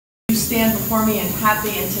You stand before me in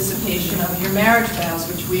happy anticipation of your marriage vows,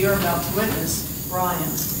 which we are about to witness. Brian,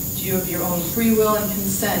 do you of your own free will and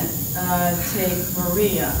consent take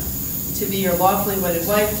Maria to be your lawfully wedded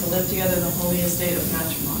wife, to live together in the holy estate of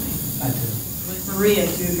matrimony? I do. Maria,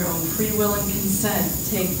 do you of your own free will and consent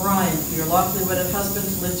take Brian to be your lawfully wedded husband,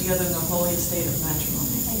 to live together in the holy estate of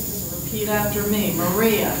matrimony? I do. So repeat after me.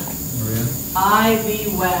 Maria, Maria, I thee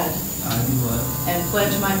wed I do what? and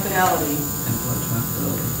pledge my fidelity. And pledge my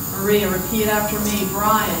fidelity. Maria, repeat after me.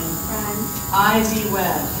 Brian, Brian, I thee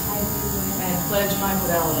wed I do and pledge my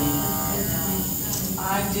fidelity. what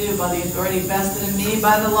I do, by the authority vested in me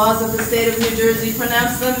by the laws of the state of New Jersey,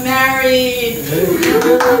 pronounce them married.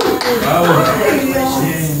 Bravo.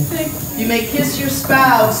 You may kiss your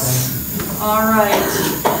spouse. All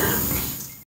right.